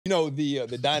know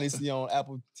the Dynasty on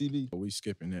Apple TV. We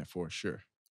skipping that for sure.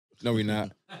 No, we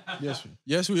not.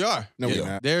 Yes, we are. No, we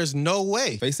not. There's no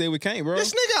way. They say we can't, bro.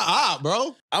 This nigga op,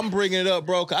 bro. I'm bringing it up,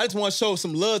 bro, because I just want to show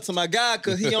some love to my guy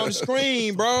because he on the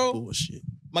screen, bro. Bullshit.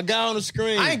 My guy on the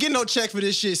screen. I ain't getting no check for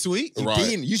this shit, Sweet.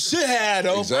 You should have,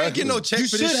 though. Exactly. I ain't getting no check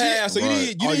for this shit. You should have, so you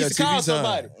need to call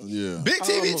somebody. Yeah. Big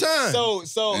TV time.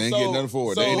 So ain't getting nothing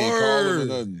for it. They ain't even calling or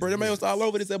nothing. Bro, the man was all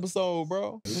over this episode,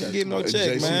 bro. We ain't getting no check,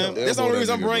 Jason, man. That's the only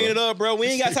reason I'm bringing it up, bro. We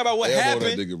ain't got to talk about what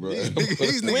happened. Nigga, bro. We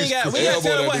ain't got to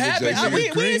tell what happened. We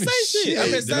didn't say shit. I'm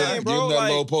just saying, bro. Give him that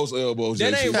low post elbow.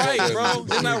 That ain't right, bro.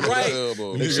 That's not right.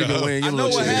 I know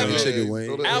what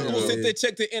happened. Apple sent their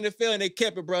check to the NFL and they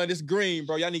kept it, bro. And it's green,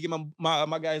 bro. Y'all need to give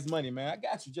my guys money, man. I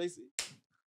got you, JC.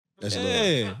 That's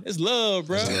love. It's love,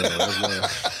 bro. That's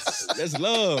love. That's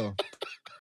love.